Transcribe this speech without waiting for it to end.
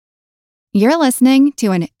You're listening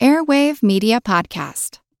to an Airwave Media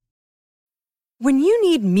Podcast. When you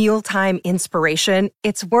need mealtime inspiration,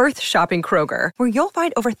 it's worth shopping Kroger, where you'll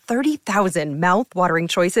find over 30,000 mouth-watering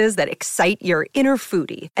choices that excite your inner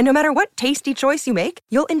foodie. And no matter what tasty choice you make,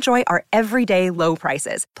 you'll enjoy our everyday low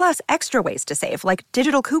prices, plus extra ways to save, like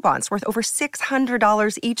digital coupons worth over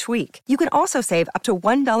 $600 each week. You can also save up to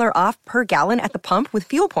 $1 off per gallon at the pump with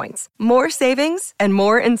fuel points. More savings and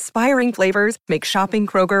more inspiring flavors make shopping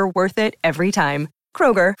Kroger worth it every time.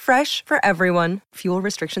 Kroger, fresh for everyone. Fuel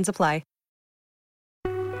restrictions apply.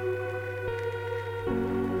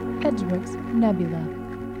 Edgeworth's Nebula.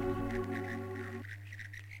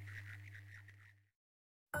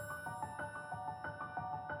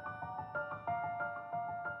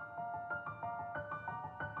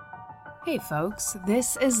 Hey folks,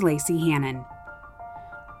 this is Lacey Hannon.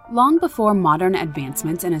 Long before modern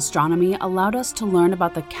advancements in astronomy allowed us to learn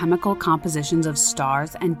about the chemical compositions of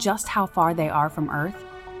stars and just how far they are from Earth,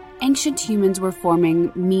 ancient humans were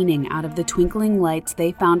forming meaning out of the twinkling lights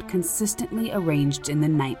they found consistently arranged in the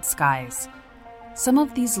night skies. Some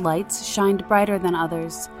of these lights shined brighter than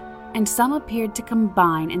others, and some appeared to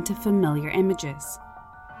combine into familiar images.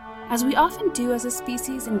 As we often do as a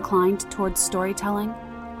species inclined towards storytelling,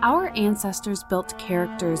 our ancestors built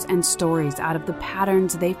characters and stories out of the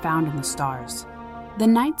patterns they found in the stars. The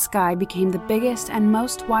night sky became the biggest and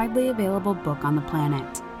most widely available book on the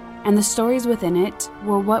planet, and the stories within it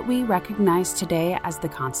were what we recognize today as the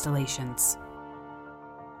constellations.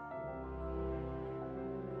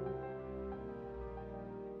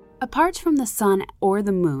 Apart from the sun or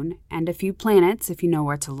the moon, and a few planets if you know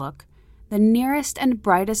where to look, the nearest and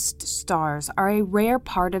brightest stars are a rare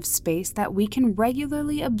part of space that we can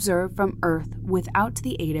regularly observe from Earth without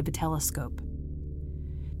the aid of a telescope.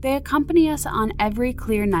 They accompany us on every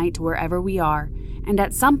clear night wherever we are, and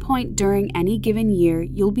at some point during any given year,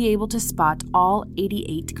 you'll be able to spot all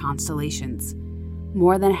 88 constellations.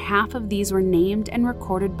 More than half of these were named and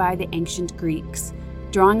recorded by the ancient Greeks,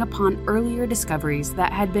 drawing upon earlier discoveries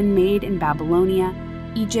that had been made in Babylonia,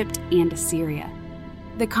 Egypt, and Assyria.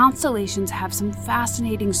 The constellations have some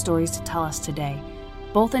fascinating stories to tell us today,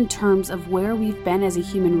 both in terms of where we've been as a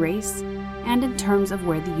human race and in terms of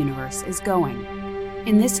where the universe is going.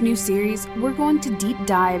 In this new series, we're going to deep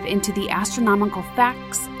dive into the astronomical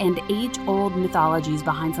facts and age-old mythologies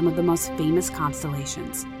behind some of the most famous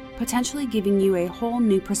constellations, potentially giving you a whole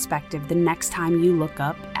new perspective the next time you look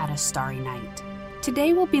up at a starry night.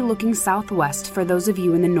 Today we'll be looking southwest for those of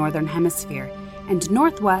you in the northern hemisphere, and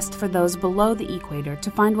northwest for those below the equator to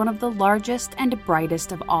find one of the largest and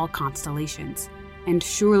brightest of all constellations, and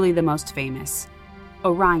surely the most famous,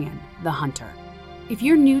 Orion, the Hunter. If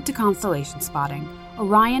you're new to constellation spotting,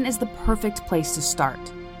 Orion is the perfect place to start,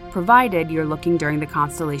 provided you're looking during the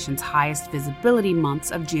constellation's highest visibility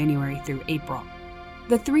months of January through April.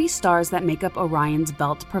 The 3 stars that make up Orion's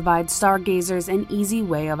belt provide stargazers an easy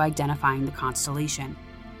way of identifying the constellation.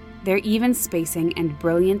 Their even spacing and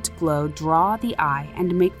brilliant glow draw the eye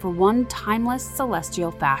and make for one timeless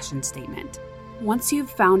celestial fashion statement. Once you've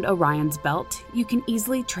found Orion's belt, you can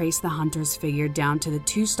easily trace the hunter's figure down to the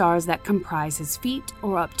 2 stars that comprise his feet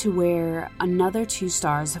or up to where another 2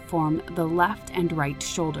 stars form the left and right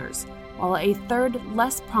shoulders, while a third,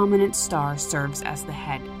 less prominent star serves as the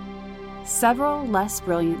head. Several less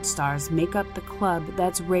brilliant stars make up the club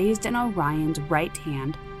that's raised in Orion's right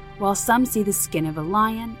hand, while some see the skin of a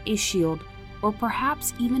lion, a shield, or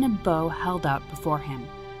perhaps even a bow held out before him.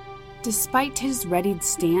 Despite his readied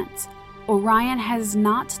stance, Orion has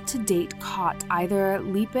not to date caught either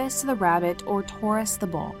Lepus the rabbit or Taurus the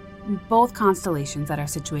bull, both constellations that are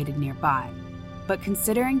situated nearby. But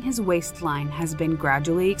considering his waistline has been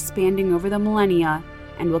gradually expanding over the millennia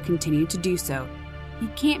and will continue to do so, he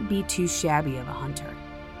can't be too shabby of a hunter.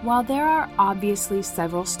 While there are obviously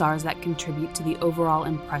several stars that contribute to the overall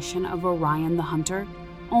impression of Orion the Hunter,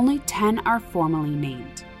 only 10 are formally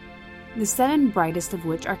named. The 7 brightest of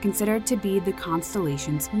which are considered to be the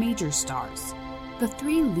constellation's major stars. The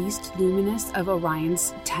 3 least luminous of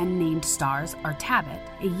Orion's 10 named stars are Tabit,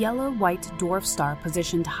 a yellow-white dwarf star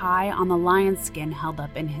positioned high on the lion's skin held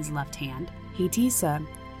up in his left hand, Hatisa,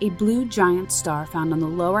 a blue giant star found on the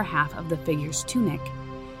lower half of the figure's tunic,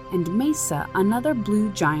 and Mesa, another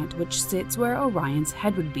blue giant which sits where Orion's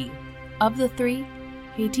head would be. Of the 3,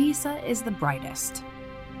 Hatisa is the brightest.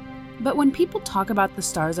 But when people talk about the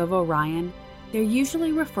stars of Orion, they're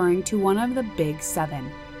usually referring to one of the big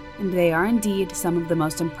 7, and they are indeed some of the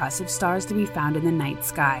most impressive stars to be found in the night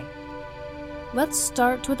sky. Let's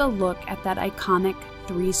start with a look at that iconic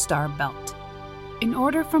 3-star belt. In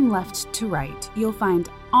order from left to right, you'll find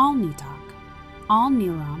Al-Nitak,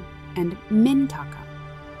 Al-Nilam, and Mintaka.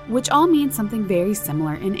 which all means something very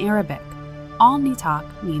similar in Arabic.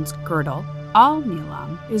 Al-Nitak means girdle,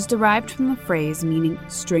 Al-Nilam is derived from the phrase meaning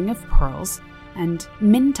string of pearls, and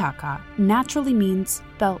Mintaka naturally means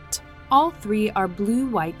belt. All three are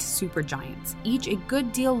blue-white supergiants, each a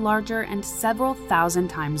good deal larger and several thousand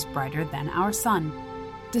times brighter than our Sun.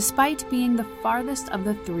 Despite being the farthest of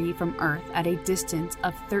the three from Earth at a distance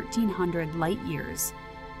of 1,300 light-years,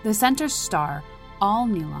 the center star,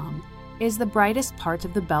 Al-Nilam, is the brightest part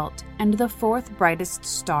of the belt and the fourth brightest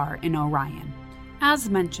star in Orion. As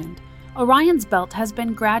mentioned, Orion's belt has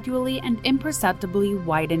been gradually and imperceptibly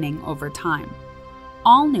widening over time.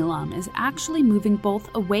 Al-Nilam is actually moving both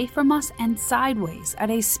away from us and sideways at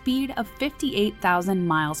a speed of 58,000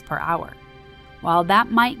 miles per hour. While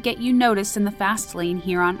that might get you noticed in the fast lane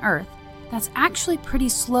here on Earth, that's actually pretty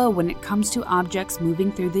slow when it comes to objects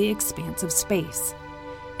moving through the expanse of space.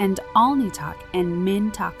 And Al-Nitak and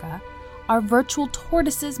Mintaka are virtual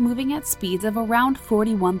tortoises moving at speeds of around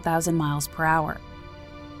 41,000 miles per hour.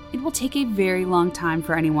 It will take a very long time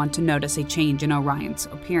for anyone to notice a change in Orion's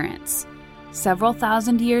appearance. Several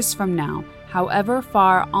thousand years from now, however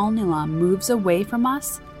far Al-Nilam moves away from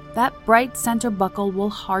us, that bright center buckle will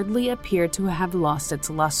hardly appear to have lost its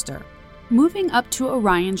luster. Moving up to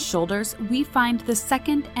Orion's shoulders, we find the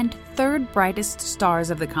second and third brightest stars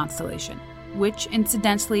of the constellation, which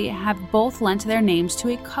incidentally have both lent their names to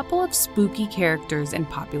a couple of spooky characters in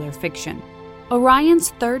popular fiction. Orion's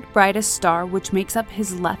third brightest star, which makes up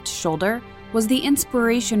his left shoulder, was the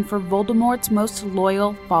inspiration for Voldemort's most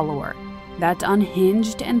loyal follower, that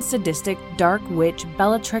unhinged and sadistic dark witch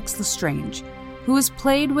Bellatrix Lestrange, who was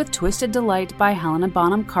played with twisted delight by Helena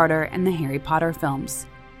Bonham Carter in the Harry Potter films.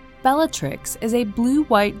 Bellatrix is a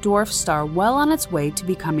blue-white dwarf star well on its way to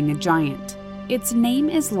becoming a giant. Its name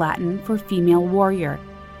is Latin for female warrior,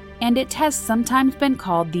 and it has sometimes been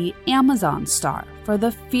called the Amazon star for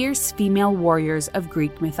the fierce female warriors of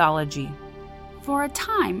Greek mythology. For a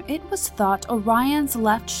time, it was thought Orion's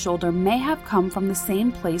left shoulder may have come from the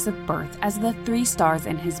same place of birth as the three stars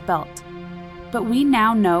in his belt, but we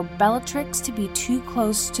now know Bellatrix to be too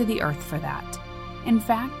close to the Earth for that. In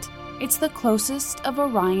fact, it's the closest of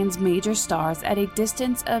Orion's major stars at a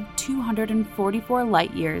distance of 244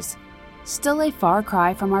 light-years, still a far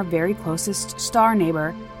cry from our very closest star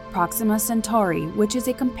neighbor, Proxima Centauri, which is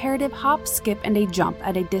a comparative hop, skip, and a jump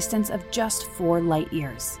at a distance of just 4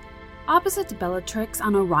 light-years. Opposite Bellatrix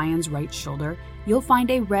on Orion's right shoulder, you'll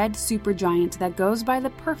find a red supergiant that goes by the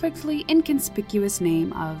perfectly inconspicuous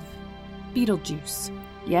name of Betelgeuse.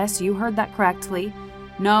 Yes, you heard that correctly.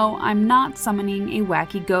 No, I'm not summoning a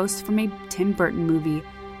wacky ghost from a Tim Burton movie,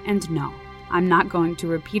 and no, I'm not going to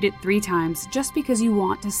repeat it 3 times just because you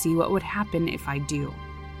want to see what would happen if I do.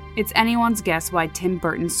 It's anyone's guess why Tim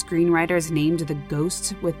Burton's screenwriters named the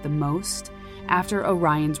ghost with the most after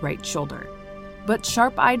Orion's right shoulder. But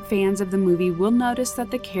sharp-eyed fans of the movie will notice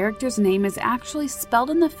that the character's name is actually spelled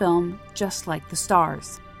in the film just like the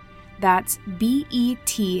stars. That's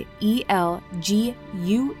Betelgeuse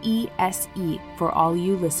for all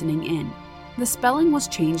you listening in. The spelling was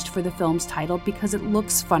changed for the film's title because it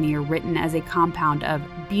looks funnier written as a compound of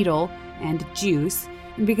beetle and juice,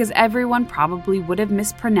 and because everyone probably would have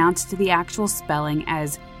mispronounced the actual spelling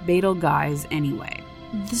as Betelgeuse anyway.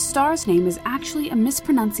 The star's name is actually a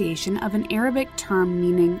mispronunciation of an Arabic term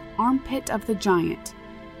meaning armpit of the giant,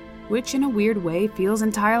 which in a weird way feels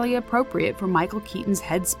entirely appropriate for Michael Keaton's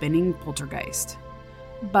head-spinning poltergeist.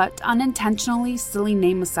 But unintentionally silly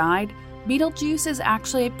name aside, Betelgeuse is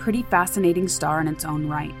actually a pretty fascinating star in its own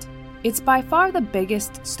right. It's by far the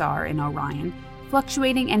biggest star in Orion,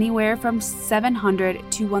 fluctuating anywhere from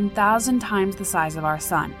 700 to 1,000 times the size of our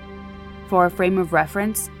Sun. For a frame of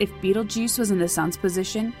reference, if Betelgeuse was in the Sun's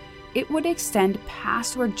position, it would extend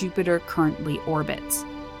past where Jupiter currently orbits.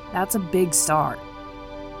 That's a big star.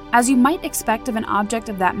 As you might expect of an object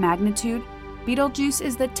of that magnitude, Betelgeuse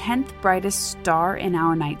is the 10th brightest star in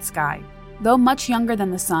our night sky. Though much younger than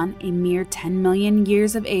the Sun, a mere 10 million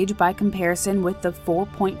years of age by comparison with the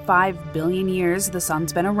 4.5 billion years the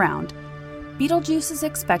Sun's been around, Betelgeuse is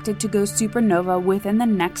expected to go supernova within the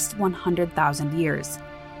next 100,000 years.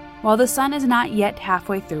 While the Sun is not yet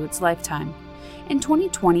halfway through its lifetime. In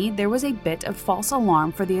 2020, there was a bit of false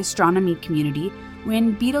alarm for the astronomy community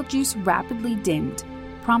when Betelgeuse rapidly dimmed,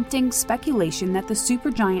 prompting speculation that the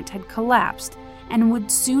supergiant had collapsed and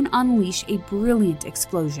would soon unleash a brilliant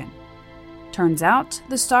explosion. Turns out,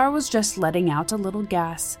 the star was just letting out a little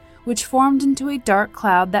gas, which formed into a dark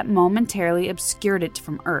cloud that momentarily obscured it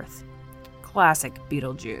from Earth. Classic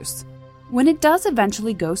Betelgeuse. When it does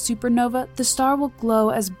eventually go supernova, the star will glow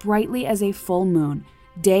as brightly as a full moon,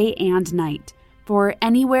 day and night, for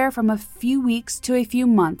anywhere from a few weeks to a few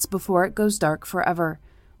months before it goes dark forever,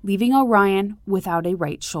 leaving Orion without a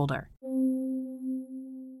right shoulder.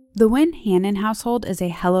 The Wynn Hannon household is a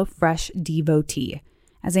HelloFresh devotee.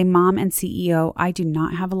 As a mom and CEO, I do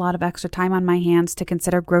not have a lot of extra time on my hands to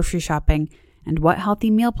consider grocery shopping and what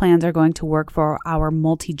healthy meal plans are going to work for our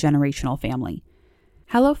multi-generational family.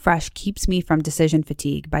 HelloFresh keeps me from decision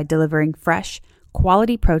fatigue by delivering fresh,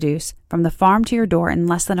 quality produce from the farm to your door in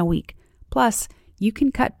less than a week. Plus, you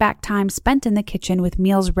can cut back time spent in the kitchen with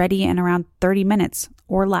meals ready in around 30 minutes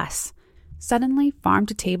or less. Suddenly, farm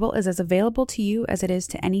to table is as available to you as it is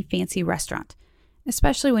to any fancy restaurant,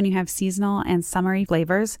 especially when you have seasonal and summery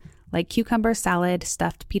flavors like cucumber salad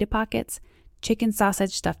stuffed pita pockets, chicken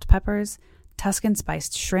sausage stuffed peppers, Tuscan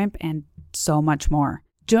spiced shrimp, and so much more.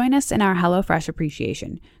 Join us in our HelloFresh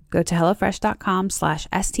appreciation. Go to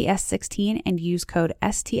HelloFresh.com/STS16 and use code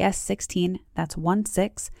STS16, that's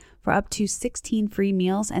 16, for up to 16 free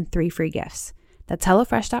meals and 3 free gifts. That's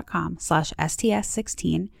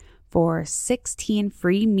HelloFresh.com/STS16 for 16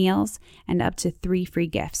 free meals and up to 3 free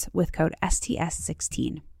gifts with code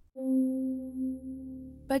STS16.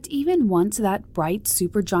 But even once that bright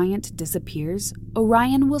supergiant disappears,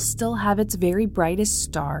 Orion will still have its very brightest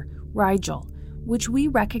star, Rigel, which we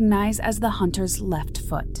recognize as the hunter's left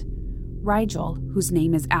foot. Rigel, whose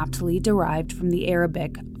name is aptly derived from the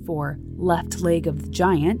Arabic for left leg of the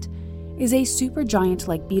giant, is a supergiant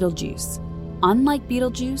like Betelgeuse. Unlike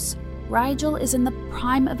Betelgeuse, Rigel is in the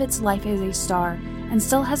prime of its life as a star and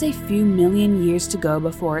still has a few million years to go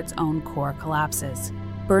before its own core collapses.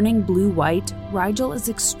 Burning blue-white, Rigel is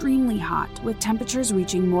extremely hot, with temperatures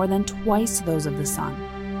reaching more than twice those of the sun.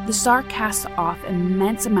 The star casts off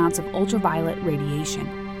immense amounts of ultraviolet radiation,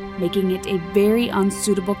 making it a very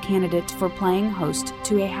unsuitable candidate for playing host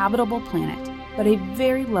to a habitable planet, but a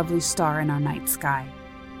very lovely star in our night sky.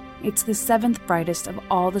 It's the 7th brightest of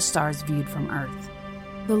all the stars viewed from Earth.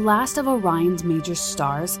 The last of Orion's major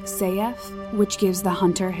stars, Saiph, which gives the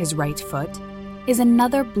hunter his right foot, is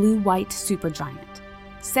another blue-white supergiant.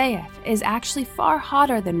 Saiph is actually far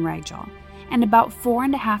hotter than Rigel, and about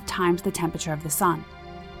 4.5 times the temperature of the sun.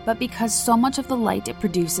 But because so much of the light it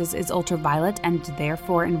produces is ultraviolet and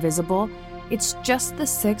therefore invisible, it's just the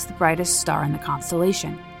 6th brightest star in the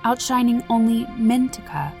constellation, outshining only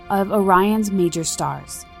Mintica of Orion's major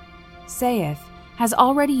stars. Saiph has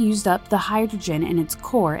already used up the hydrogen in its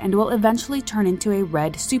core and will eventually turn into a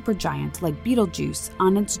red supergiant like Betelgeuse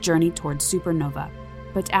on its journey towards supernova.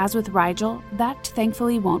 But as with Rigel, that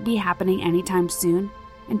thankfully won't be happening anytime soon,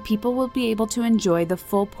 and people will be able to enjoy the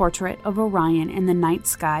full portrait of Orion in the night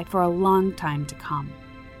sky for a long time to come.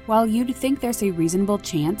 While you'd think there's a reasonable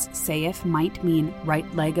chance Saiph might mean right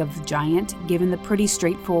leg of the giant, given the pretty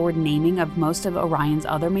straightforward naming of most of Orion's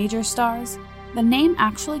other major stars, the name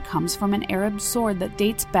actually comes from an Arab sword that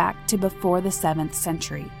dates back to before the 7th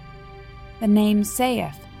century. The name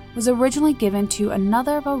Saiph was originally given to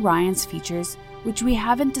another of Orion's features which we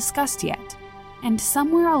haven't discussed yet, and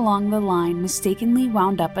somewhere along the line mistakenly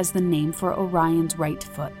wound up as the name for Orion's right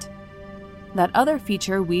foot. That other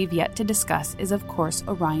feature we've yet to discuss is, of course,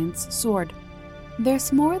 Orion's sword.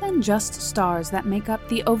 There's more than just stars that make up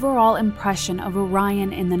the overall impression of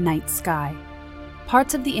Orion in the night sky.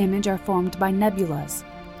 Parts of the image are formed by nebulas,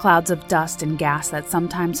 clouds of dust and gas that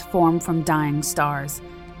sometimes form from dying stars,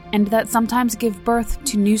 and that sometimes give birth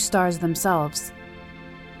to new stars themselves.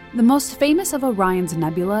 The most famous of Orion's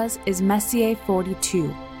nebulas is Messier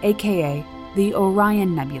 42, aka the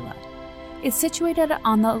Orion Nebula. It's situated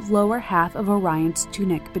on the lower half of Orion's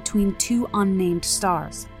tunic between 2 unnamed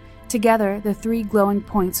stars. Together, the 3 glowing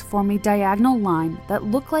points form a diagonal line that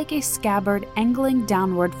look like a scabbard angling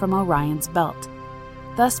downward from Orion's belt,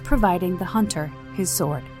 thus providing the hunter his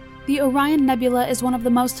sword. The Orion Nebula is one of the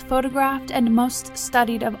most photographed and most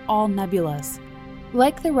studied of all nebulas.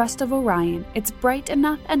 Like the rest of Orion, it's bright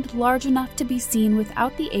enough and large enough to be seen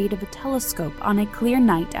without the aid of a telescope on a clear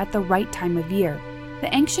night at the right time of year.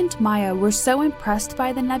 The ancient Maya were so impressed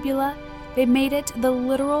by the nebula, they made it the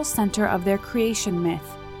literal center of their creation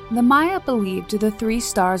myth. The Maya believed the 3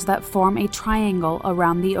 stars that form a triangle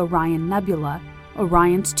around the Orion Nebula,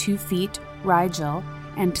 Orion's 2 feet, Rigel,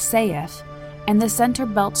 and Saiph, and the center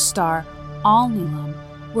belt star, Alnilam,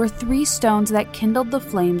 were 3 stones that kindled the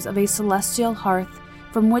flames of a celestial hearth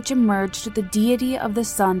from which emerged the deity of the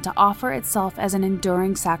sun to offer itself as an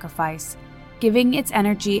enduring sacrifice, giving its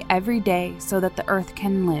energy every day so that the earth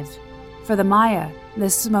can live. For the Maya, the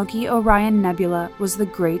smoky Orion Nebula was the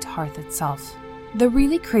great hearth itself. The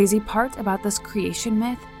really crazy part about this creation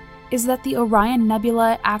myth is that the Orion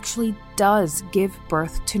Nebula actually does give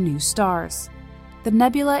birth to new stars. The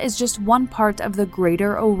nebula is just one part of the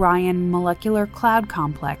greater Orion molecular cloud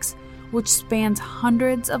complex, which spans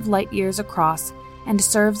hundreds of light years across and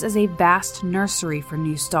serves as a vast nursery for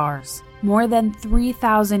new stars. More than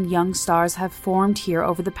 3,000 young stars have formed here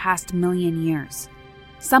over the past million years.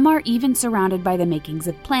 Some are even surrounded by the makings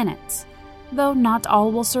of planets, though not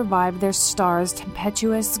all will survive their stars'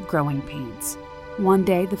 tempestuous growing pains. One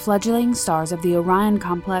day, the fledgling stars of the Orion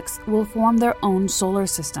complex will form their own solar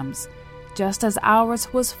systems, just as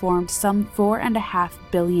ours was formed some 4.5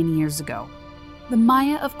 billion years ago. The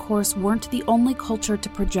Maya, of course, weren't the only culture to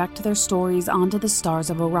project their stories onto the stars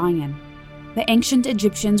of Orion. The ancient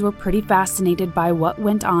Egyptians were pretty fascinated by what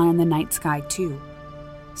went on in the night sky, too.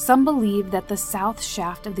 Some believe that the south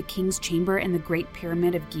shaft of the king's chamber in the Great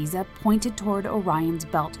Pyramid of Giza pointed toward Orion's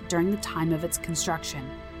belt during the time of its construction.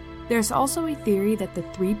 There's also a theory that the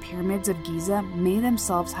 3 pyramids of Giza may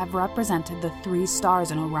themselves have represented the 3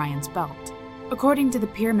 stars in Orion's belt. According to the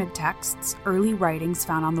pyramid texts, early writings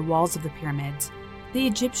found on the walls of the pyramids, the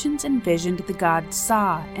Egyptians envisioned the god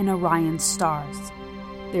Sa in Orion's stars.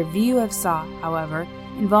 Their view of Sa, however,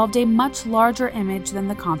 involved a much larger image than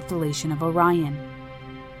the constellation of Orion.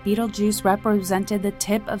 Betelgeuse represented the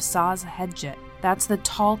tip of Sa's headjet. That's the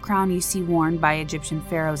tall crown you see worn by Egyptian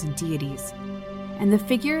pharaohs and deities. And the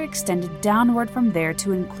figure extended downward from there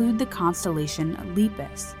to include the constellation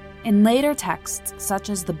Lepus. In later texts, such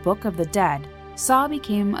as the Book of the Dead, Sa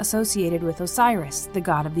became associated with Osiris, the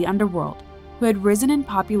god of the underworld, who had risen in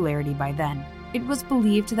popularity by then. It was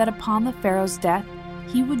believed that upon the pharaoh's death,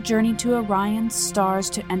 he would journey to Orion's stars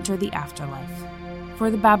to enter the afterlife.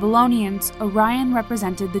 For the Babylonians, Orion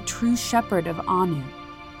represented the true shepherd of Anu,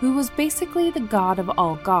 who was basically the god of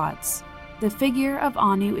all gods. The figure of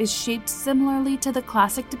Anu is shaped similarly to the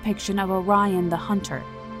classic depiction of Orion the hunter,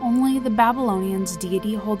 only the Babylonians'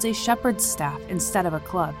 deity holds a shepherd's staff instead of a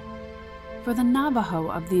club. For the Navajo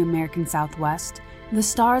of the American Southwest, the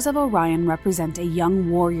stars of Orion represent a young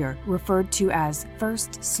warrior referred to as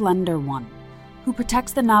First Slender One, who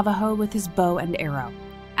protects the Navajo with his bow and arrow.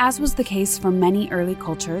 As was the case for many early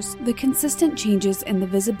cultures, the consistent changes in the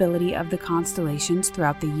visibility of the constellations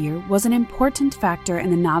throughout the year was an important factor in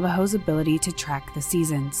the Navajo's ability to track the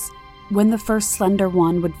seasons. When the first Slender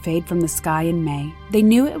One would fade from the sky in May, they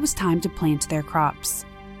knew it was time to plant their crops.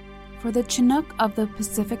 For the Chinook of the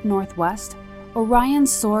Pacific Northwest,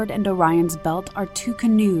 Orion's sword and Orion's belt are 2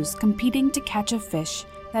 canoes competing to catch a fish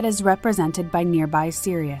that is represented by nearby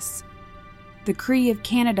Sirius. The Cree of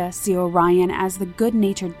Canada see Orion as the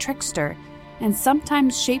good-natured trickster and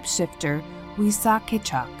sometimes shapeshifter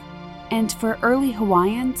Wissahickok. And for early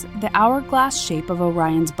Hawaiians, the hourglass shape of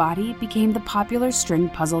Orion's body became the popular string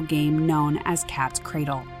puzzle game known as Cat's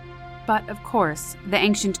Cradle. But of course, the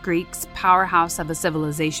ancient Greeks, powerhouse of the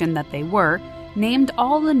civilization that they were, named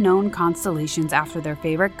all the known constellations after their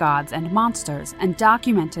favorite gods and monsters and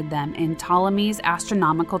documented them in Ptolemy's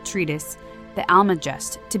astronomical treatise, the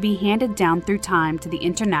Almagest, to be handed down through time to the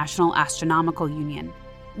International Astronomical Union,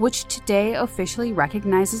 which today officially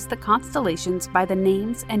recognizes the constellations by the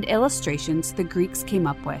names and illustrations the Greeks came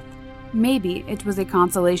up with. Maybe it was a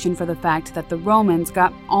consolation for the fact that the Romans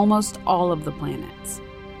got almost all of the planets.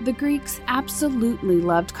 The Greeks absolutely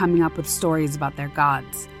loved coming up with stories about their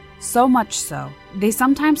gods. So much so, they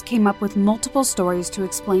sometimes came up with multiple stories to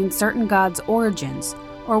explain certain gods' origins,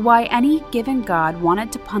 or why any given god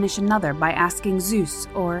wanted to punish another by asking Zeus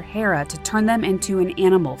or Hera to turn them into an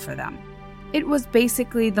animal for them. It was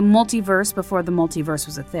basically the multiverse before the multiverse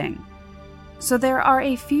was a thing. So there are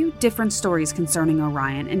a few different stories concerning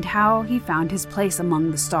Orion and how he found his place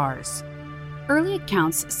among the stars. Early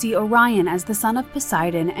accounts see Orion as the son of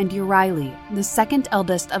Poseidon and Euryale, the second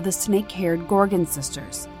eldest of the snake-haired Gorgon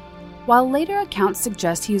sisters, while later accounts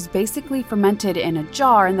suggest he was basically fermented in a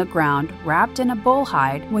jar in the ground, wrapped in a bull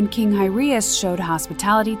hide, when King Hyrieus showed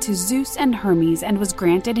hospitality to Zeus and Hermes and was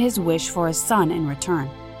granted his wish for a son in return.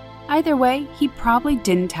 Either way, he probably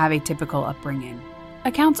didn't have a typical upbringing.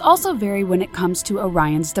 Accounts also vary when it comes to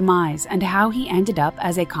Orion's demise and how he ended up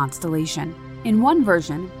as a constellation. In one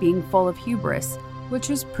version, being full of hubris, which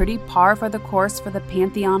was pretty par for the course for the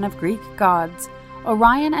pantheon of Greek gods,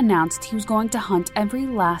 Orion announced he was going to hunt every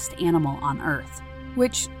last animal on Earth,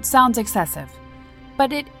 which sounds excessive,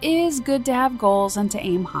 but it is good to have goals and to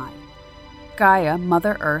aim high. Gaia,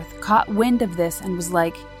 Mother Earth, caught wind of this and was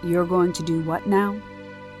like, "You're going to do what now?"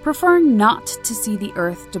 Preferring not to see the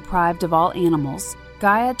Earth deprived of all animals,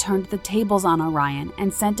 Gaia turned the tables on Orion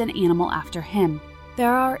and sent an animal after him.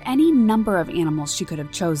 There are any number of animals she could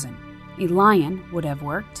have chosen. A lion would have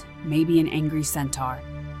worked, maybe an angry centaur.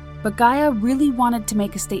 But Gaia really wanted to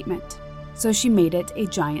make a statement, so she made it a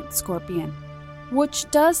giant scorpion. which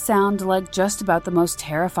does sound like just about the most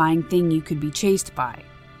terrifying thing you could be chased by.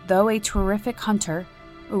 Though a terrific hunter,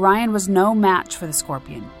 Orion was no match for the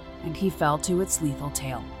scorpion, and he fell to its lethal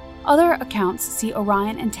tail. Other accounts see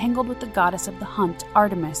Orion entangled with the goddess of the hunt,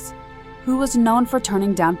 Artemis, who was known for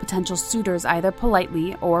turning down potential suitors either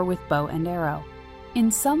politely or with bow and arrow.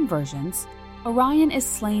 In some versions, Orion is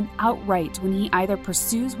slain outright when he either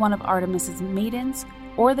pursues one of Artemis's maidens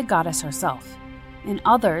or the goddess herself. In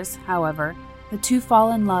others, however, the two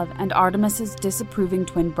fall in love, and Artemis's disapproving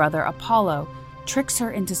twin brother Apollo tricks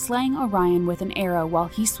her into slaying Orion with an arrow while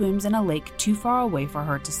he swims in a lake too far away for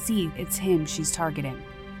her to see it's him she's targeting.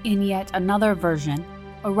 In yet another version,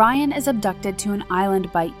 Orion is abducted to an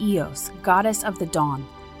island by Eos, goddess of the dawn,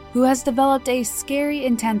 who has developed a scary,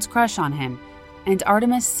 intense crush on him, and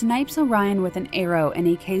Artemis snipes Orion with an arrow in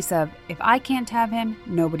a case of, if I can't have him,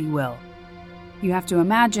 nobody will. You have to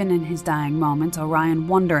imagine in his dying moments Orion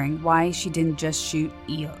wondering why she didn't just shoot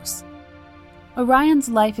Eos. Orion's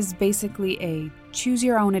life is basically a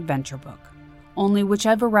choose-your-own-adventure book. Only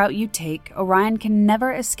whichever route you take, Orion can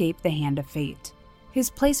never escape the hand of fate. His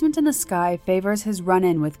placement in the sky favors his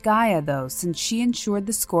run-in with Gaia, though, since she ensured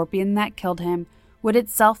the scorpion that killed him would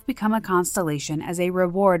itself become a constellation as a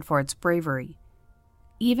reward for its bravery.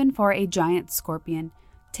 Even for a giant scorpion,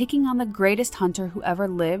 taking on the greatest hunter who ever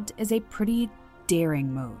lived is a pretty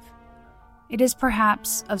daring move. It is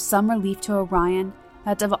perhaps of some relief to Orion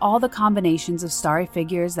that of all the combinations of starry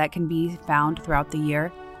figures that can be found throughout the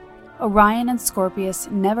year, Orion and Scorpius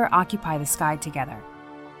never occupy the sky together.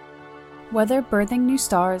 Whether birthing new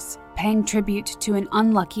stars, paying tribute to an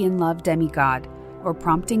unlucky-in-love demigod, or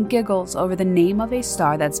prompting giggles over the name of a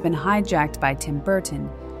star that's been hijacked by Tim Burton,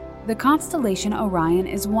 the constellation Orion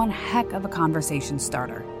is one heck of a conversation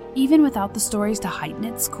starter. Even without the stories to heighten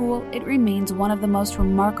its cool, it remains one of the most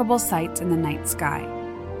remarkable sights in the night sky.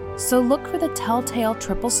 So look for the telltale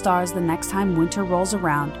triple stars the next time winter rolls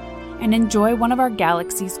around, and enjoy one of our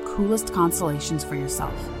galaxy's coolest constellations for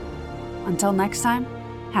yourself. Until next time,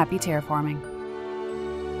 happy terraforming.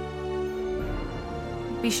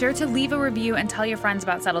 Be sure to leave a review and tell your friends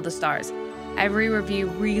about Settle the Stars. Every review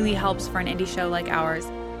really helps for an indie show like ours,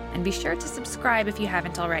 and be sure to subscribe if you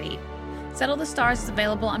haven't already. Settle the Stars is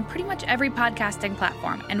available on pretty much every podcasting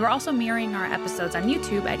platform, and we're also mirroring our episodes on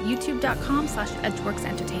YouTube at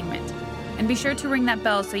youtube.com/edgeworksentertainment. And be sure to ring that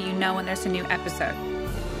bell so you know when there's a new episode.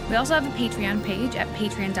 We also have a Patreon page at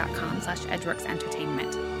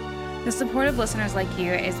patreon.com/edgeworksentertainment. The support of listeners like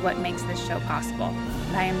you is what makes this show possible,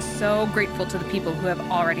 and I am so grateful to the people who have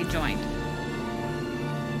already joined.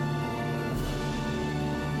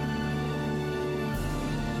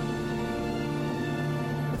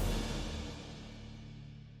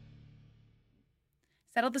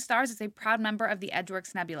 Settle the Stars is a proud member of the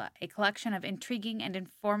Edgeworks Nebula, a collection of intriguing and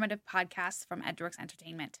informative podcasts from Edgeworks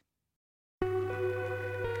Entertainment.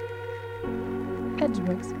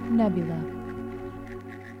 Edgeworks Nebula.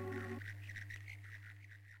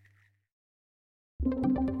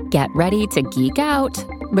 Get ready to geek out.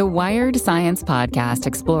 The Wired Science Podcast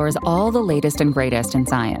explores all the latest and greatest in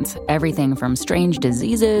science. Everything from strange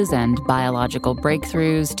diseases and biological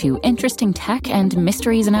breakthroughs to interesting tech and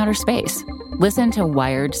mysteries in outer space. Listen to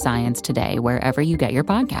Wired Science today wherever you get your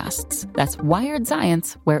podcasts. That's Wired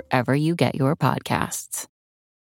Science wherever you get your podcasts.